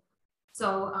between.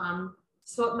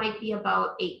 So it might be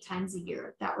about 8 times a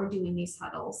year that we're doing these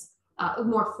huddles,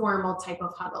 more formal type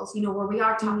of huddles, where we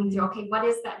are talking through, okay, what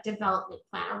is that development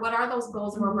plan, or what are those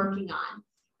goals we're working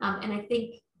on? And I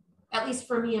think, at least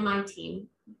for me and my team,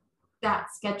 that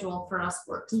schedule for us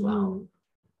works well.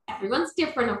 Everyone's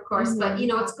different, of course, but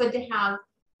it's good to have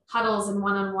huddles and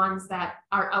one-on-ones that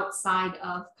are outside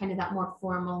of kind of that more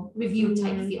formal review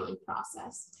type feeling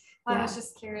process. I was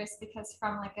just curious because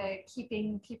from like a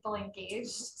keeping people engaged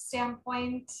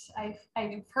standpoint,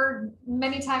 I've heard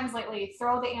many times lately,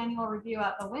 throw the annual review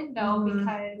out the window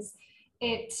because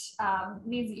it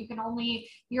means that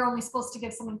you're only supposed to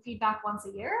give someone feedback once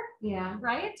a year. Yeah.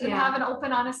 Right? And have an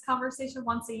open, honest conversation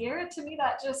once a year. To me,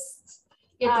 that just,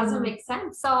 it doesn't make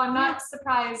sense. So I'm not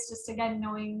surprised, just again,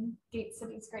 knowing Gate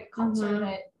City's great culture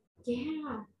that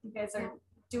you guys are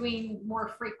doing more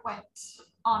frequent,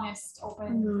 honest,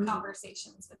 open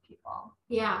conversations with people.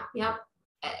 Yeah. Yep.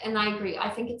 And I agree. I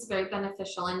think it's very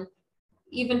beneficial. And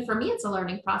even for me, it's a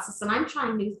learning process, and I'm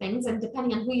trying new things. And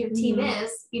depending on who your team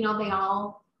is, they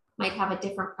all might have a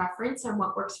different preference on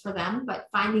what works for them, but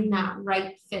finding that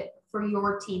right fit for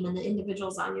your team and the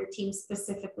individuals on your team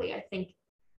specifically, I think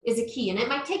is a key. And it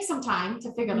might take some time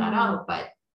to figure that out, but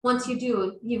once you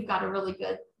do, you've got a really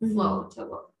good flow to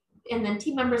work. And then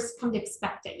team members come to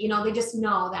expect it. They just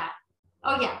know that,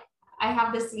 oh yeah, I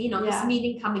have this, this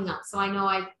meeting coming up. So I know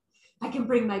I can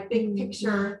bring my big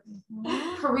picture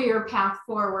career path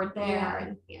forward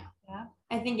there.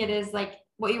 I think it is like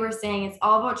what you were saying. It's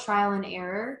all about trial and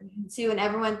error too. And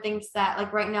everyone thinks that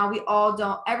like right now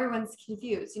everyone's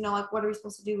confused, like what are we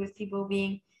supposed to do with people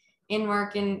being in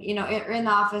work and, or in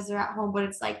the office or at home, but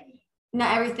it's like,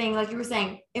 not everything, like you were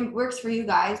saying, it works for you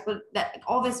guys, but that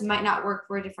all this might not work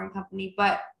for a different company,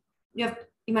 but you have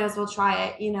you might as well try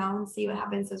it, and see what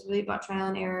happens. So it's really about trial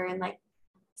and error and like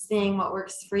seeing what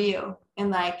works for you and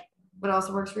like what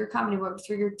also works for your company, what works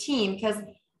for your team. Because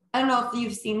I don't know if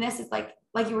you've seen this. It's like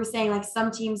you were saying, like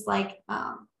some teams like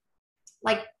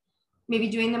maybe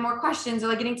doing the more questions or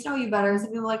like getting to know you better, some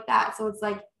people like that. So it's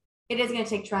like it is going to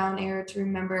take trial and error to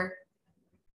remember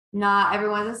not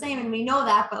everyone's the same, and we know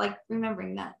that, but like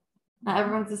remembering that not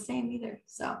everyone's the same either.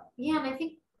 So yeah, and I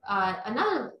think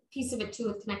another piece of it too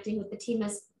with connecting with the team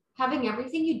is having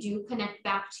everything you do connect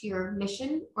back to your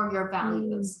mission or your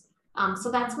values.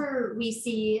 So that's where we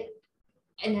see,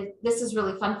 and this is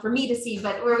really fun for me to see,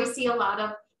 but where we see a lot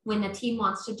of when a team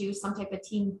wants to do some type of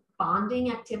team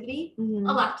bonding activity, a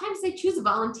lot of times they choose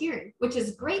volunteering, which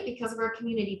is great because we're a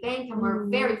community bank and we're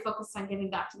very focused on giving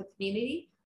back to the community.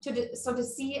 So to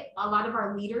see a lot of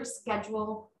our leaders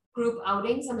schedule group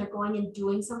outings and they're going and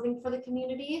doing something for the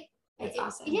community, it's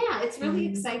awesome. Yeah, it's really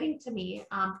exciting to me.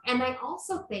 And I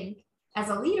also think as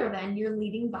a leader, then you're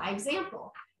leading by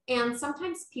example. And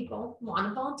sometimes people want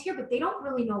to volunteer, but they don't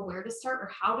really know where to start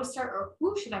or how to start or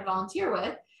who should I volunteer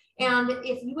with. And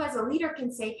if you as a leader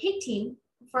can say, hey team,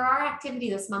 for our activity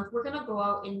this month, we're going to go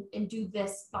out and do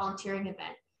this volunteering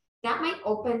event. That might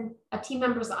open a team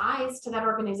member's eyes to that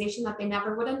organization that they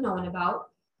never would have known about.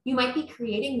 You might be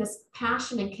creating this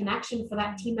passion and connection for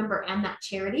that team member and that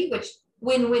charity, which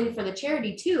win-win for the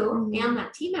charity too, and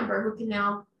that team member who can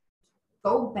now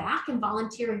go back and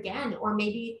volunteer again, or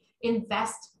maybe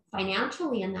invest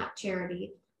financially in that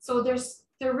charity. So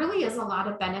there really is a lot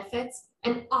of benefits,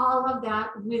 and all of that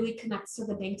really connects to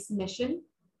the bank's mission.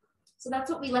 So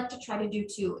that's what we like to try to do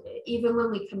too, even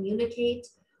when we communicate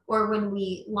or when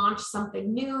we launch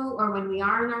something new or when we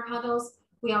are in our huddles,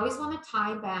 we always want to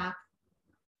tie back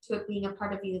to it being a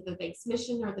part of either the bank's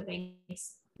mission or the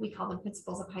bank's, we call them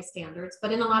principles of high standards,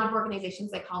 but in a lot of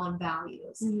organizations, they call them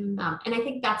values. And I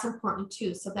think that's important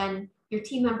too. So then your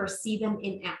team members see them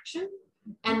in action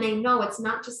and they know it's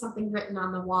not just something written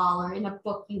on the wall or in a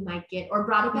book you might get or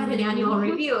brought up at an annual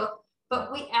review,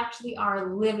 but we actually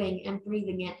are living and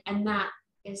breathing it. And that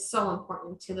is so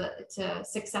important to the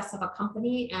success of a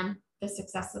company and the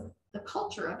success of the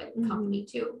culture of a company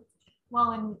too.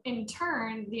 Well, in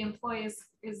turn, the employee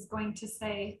is going to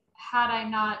say, had I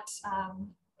not,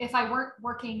 if I weren't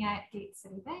working at Gate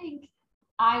City Bank,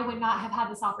 I would not have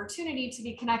had this opportunity to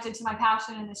be connected to my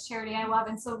passion and this charity I love.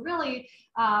 And so really,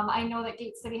 I know that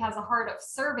Gate City has a heart of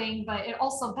serving, but it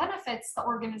also benefits the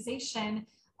organization.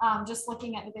 Just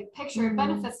looking at the big picture, it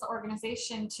benefits the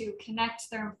organization to connect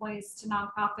their employees to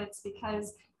nonprofits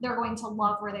because they're going to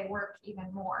love where they work even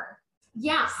more.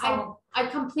 Yeah, so, I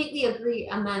completely agree.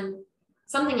 And then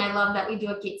something I love that we do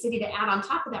at Gate City to add on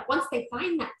top of that, once they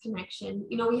find that connection,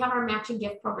 we have our matching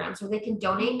gift programs where they can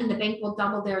donate and the bank will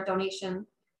double their donation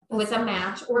with a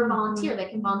match, or volunteer. They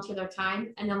can volunteer their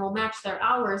time and then we'll match their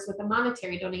hours with a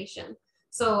monetary donation.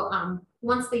 So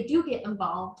once they do get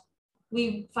involved,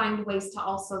 we find ways to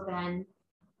also then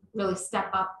really step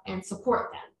up and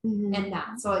support them in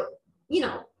that. So,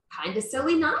 kind of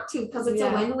silly not to, because it's a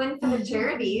win-win for the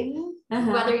charity.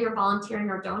 Whether you're volunteering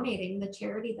or donating, the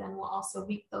charity then will also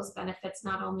reap those benefits,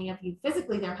 not only of you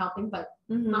physically they're helping, but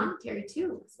monetary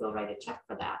too. So we'll write a check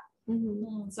for that.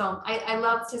 So I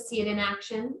love to see it in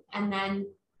action. And then,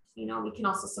 we can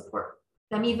also support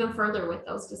them even further with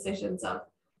those decisions of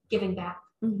giving back.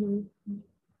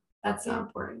 That's so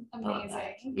important.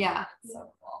 Amazing. Yeah.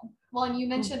 So cool. Well, and you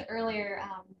mentioned earlier,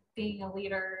 being a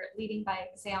leader, leading by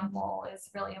example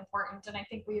is really important. And I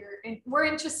think we're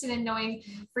interested in knowing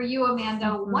for you,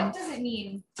 Amanda, what does it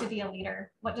mean to be a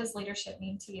leader? What does leadership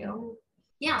mean to you?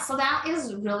 Yeah, so that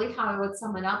is really how I would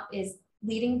sum it up, is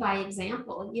leading by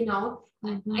example.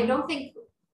 I don't think,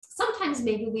 sometimes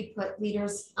maybe we put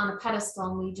leaders on a pedestal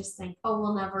and we just think, oh,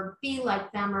 we'll never be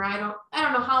like them, or I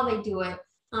don't know how they do it.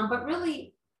 But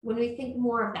really, when we think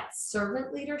more of that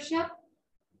servant leadership,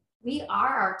 we are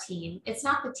our team. It's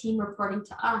not the team reporting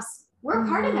to us. We're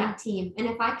part of that team. And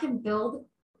if I can build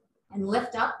and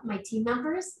lift up my team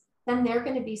members, then they're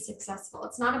going to be successful.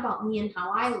 It's not about me and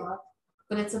how I look,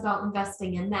 but it's about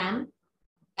investing in them.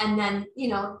 And then,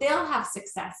 they'll have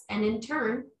success. And in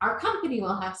turn, our company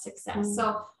will have success.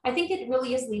 So I think it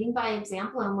really is leading by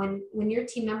example. And when your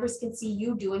team members can see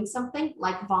you doing something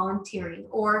like volunteering,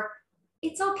 or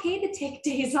it's okay to take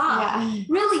days off. Yeah.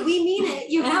 Really, we mean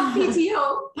it. You have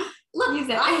PTO. Look,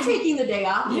 I'm taking the day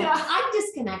off. Yeah. I'm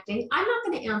disconnecting. I'm not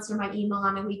going to answer my email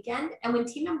on a weekend. And when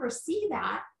team members see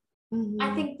that,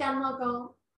 I think then they'll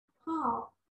go, oh,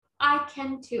 I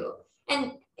can too.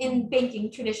 And in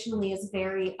banking, traditionally is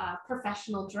very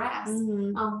professional dress.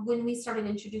 When we started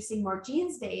introducing more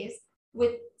jeans days,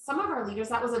 with some of our leaders,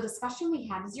 that was a discussion we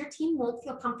had, is your team won't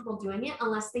feel comfortable doing it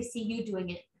unless they see you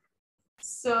doing it.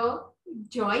 So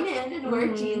join in and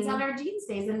wear jeans on our jeans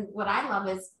days. And what I love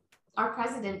is our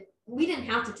president, we didn't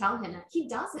have to tell him that. He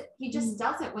does it. He just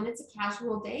does it. When it's a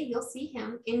casual day, you'll see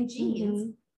him in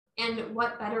jeans. And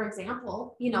what better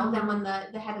example, you know, than when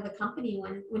the head of the company,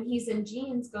 when he's in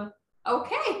jeans, going,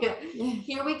 okay,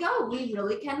 here we go. We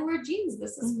really can wear jeans.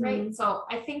 This is great. So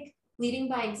I think leading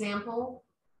by example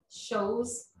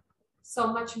shows so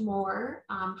much more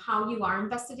how you are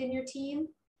invested in your team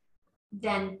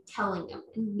than telling them.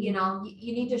 You know,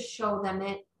 you need to show them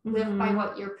it, live by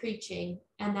what you're preaching,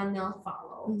 and then they'll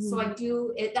follow. So I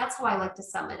do it. That's how I like to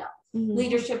sum it up.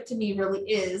 Leadership to me really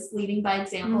is leading by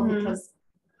example, because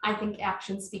I think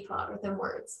actions speak louder than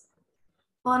words.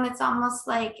 Well, and it's almost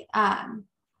like,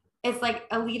 it's like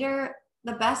a leader,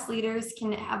 the best leaders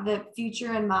can have the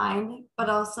future in mind, but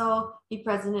also be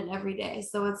present in every day.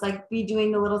 So it's like be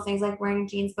doing the little things like wearing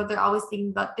jeans, but they're always thinking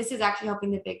about this is actually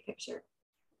helping the big picture.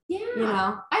 Yeah. You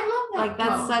know, I love that. Like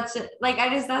that's such a, like,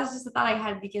 that's just a thought I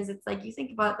had, because it's like, you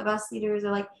think about the best leaders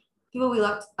are like people we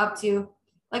look up to.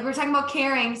 Like we're talking about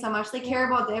caring so much. They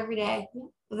care about the everyday,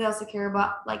 but they also care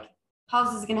about like how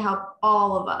this is going to help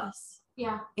all of us.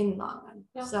 Yeah. In the long run.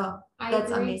 Yeah. So I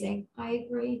that's agree. amazing. I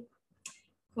agree.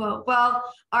 Cool. Well,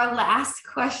 our last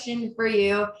question for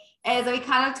you is, we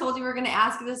kind of told you we are going to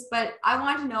ask this, but I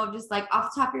want to know, just like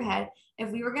off the top of your head, if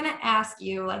we were going to ask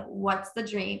you, like, what's the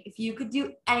dream? If you could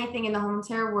do anything in the whole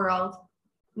entire world,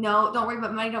 no, don't worry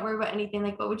about money, don't worry about anything,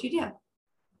 like, what would you do?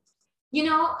 You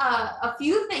know, a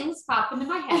few things pop into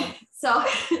my head. So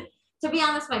to be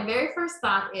honest, my very first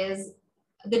thought is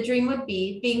the dream would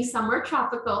be being somewhere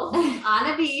tropical on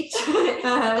a beach,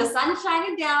 the sun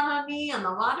shining down on me and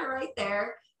the water right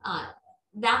there.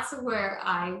 That's where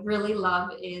I really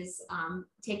love, is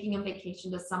taking a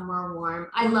vacation to somewhere warm.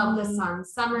 I love the sun.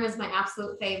 Summer is my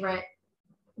absolute favorite.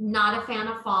 Not a fan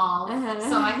of fall.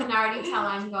 So I can already tell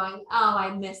I'm going, oh,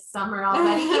 I miss summer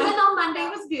already, even though Monday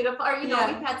was beautiful, or, you know,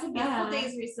 we've had some beautiful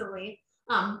days recently.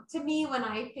 To me, when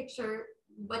I picture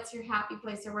what's your happy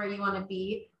place or where you want to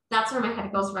be, that's where my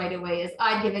head goes right away, is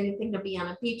I'd give anything to be on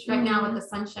a beach right now with the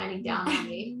sun shining down on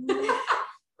me.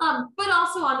 But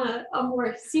also on a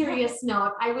more serious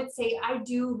note, I would say I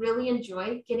do really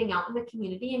enjoy getting out in the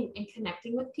community and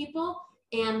connecting with people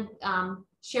and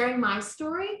sharing my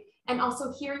story, and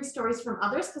also hearing stories from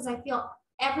others, because I feel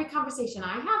every conversation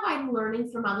I have, I'm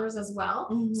learning from others as well.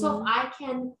 So if I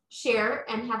can share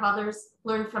and have others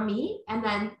learn from me, and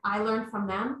then I learn from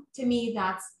them, to me,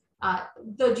 that's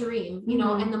the dream, you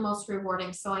know, and the most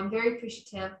rewarding. So I'm very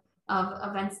appreciative of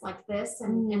events like this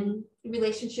and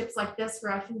relationships like this,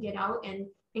 where I can get out and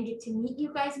get to meet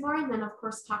you guys more, and then of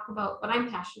course talk about what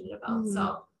I'm passionate about.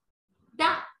 So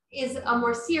that is a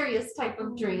more serious type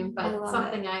of dream, but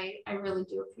something I really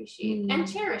do appreciate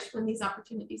and cherish when these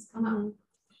opportunities come up.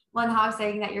 Well, and how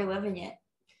exciting that you're living it.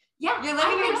 Yeah, you're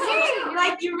living your dream.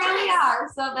 Like, you really are.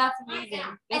 So that's amazing.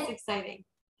 It's exciting.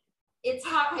 It's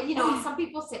hard, you know, some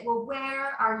people say, well,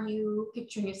 where are you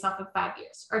picturing yourself in 5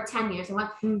 years or 10 years?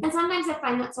 And sometimes I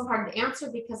find that so hard to answer,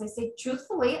 because I say,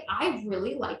 truthfully, I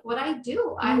really like what I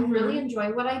do. I really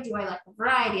enjoy what I do. I like the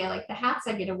variety. I like the hats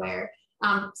I get to wear.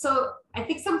 So I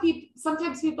think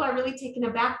sometimes people are really taken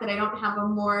aback that I don't have a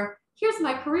more, here's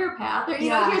my career path, or, you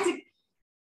know,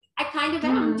 I kind of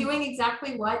am doing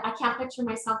exactly what I can't picture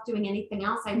myself doing anything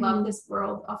else. I love this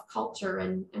world of culture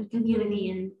and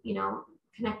community and, you know,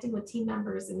 connecting with team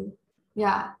members, and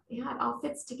it all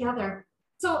fits together.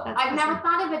 So I've never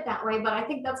thought of it that way, but I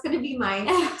think that's going to be my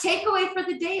takeaway for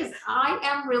the day, is I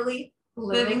am really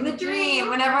living the dream.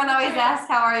 When everyone always asks,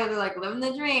 how are you? They're like, living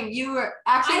the dream. You were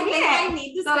actually, I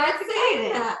need to start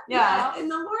saying that. Yeah. In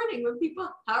the morning when people,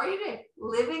 how are you today?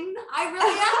 I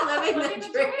really am living the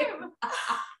dream.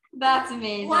 That's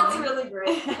amazing. That's really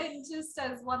great. And just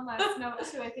as one last note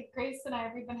too, I think Grace and I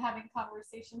have been having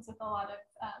conversations with a lot of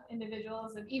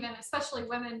individuals, and even especially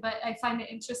women, but I find it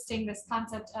interesting, this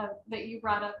concept of that you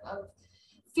brought up, of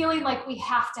feeling like we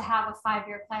have to have a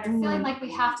 5-year plan, or feeling like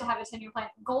we have to have a 10-year plan.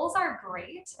 Goals are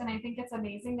great, and I think it's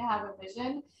amazing to have a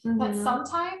vision, but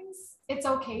sometimes it's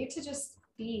okay to just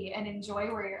be and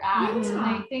enjoy where you're at. And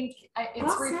I think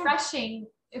it's refreshing.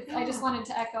 I just wanted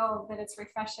to echo that it's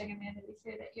refreshing, Amanda, to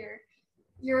hear that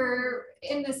you're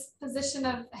in this position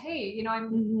of, hey, you know, I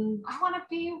want to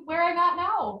be where I'm at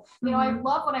now. You know, I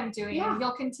love what I'm doing, and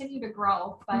you'll continue to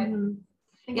grow, but I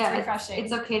think it's refreshing.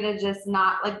 It's okay to just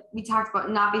not, like we talked about,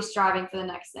 not be striving for the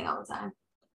next thing all the time.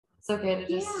 It's okay to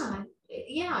just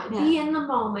be in the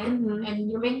moment, and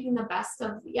you're making the best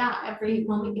of every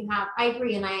moment you have. I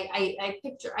agree, and I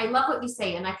picture, I love what you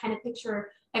say, and I kind of picture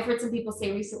I've heard some people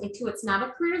say recently too, it's not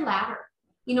a career ladder.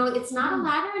 You know, it's not a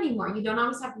ladder anymore. You don't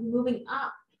always have to be moving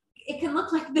up. It can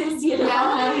look like this, you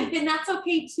know, and that's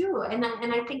okay too. And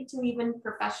I think too, even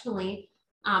professionally,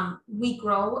 we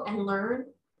grow and learn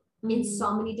in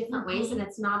so many different ways, and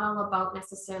it's not all about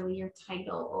necessarily your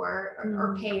title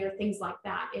or pay or things like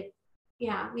that.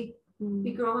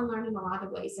 We grow and learn in a lot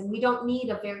of ways, and we don't need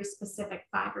a very specific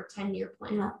 5 or 10 year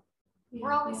plan. Yeah,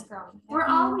 we're always growing. We're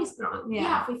always growing.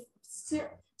 If we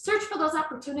search for those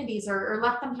opportunities or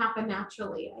let them happen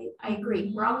naturally. I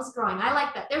agree. We're always growing. I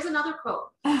like that. There's another quote.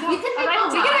 We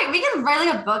can write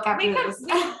like a book after this.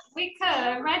 We could.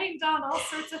 I'm writing down all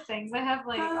sorts of things. I have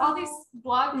like all these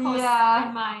blog posts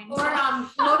in mind. Or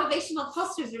motivational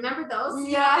posters. Remember those?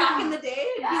 Yeah. Back in the day,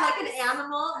 it'd be like an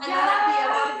animal and then it'd be a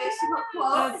motivational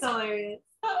quote. That's hilarious.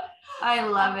 I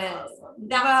love it. Awesome.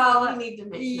 That's what we need to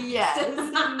make. Yes.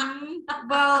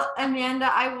 Well, Amanda,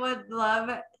 I would love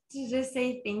to just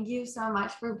say thank you so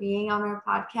much for being on our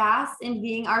podcast and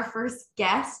being our first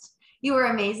guest. You were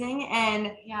amazing,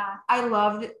 and I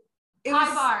loved it.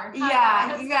 High bar.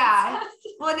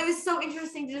 Well, and it was so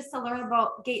interesting to learn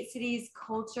about Gate City's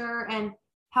culture and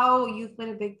how you played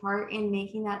a big part in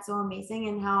making that so amazing,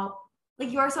 and how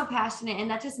like you are so passionate,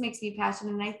 and that just makes me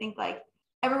passionate. And I think like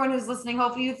everyone who's listening,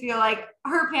 hopefully you feel like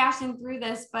her passion through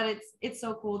this, but it's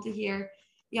so cool to hear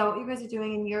what you guys are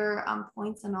doing and your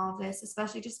points on all of this,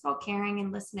 especially just about caring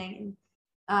and listening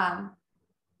and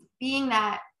being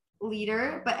that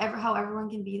leader, but how everyone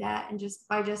can be that, and just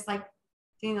by just like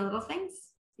doing the little things,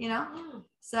 you know?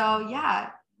 So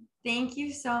thank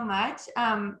you so much.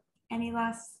 Any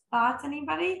last thoughts,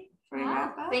 anybody?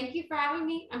 Thank you for having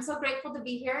me. I'm so grateful to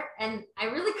be here, and I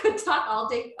really could talk all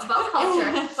day about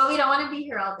culture, but we don't want to be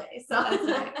here all day. So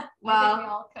well,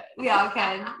 we all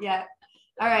could. Yeah.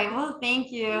 All right. Well, thank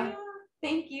you. Yeah,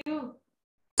 thank you.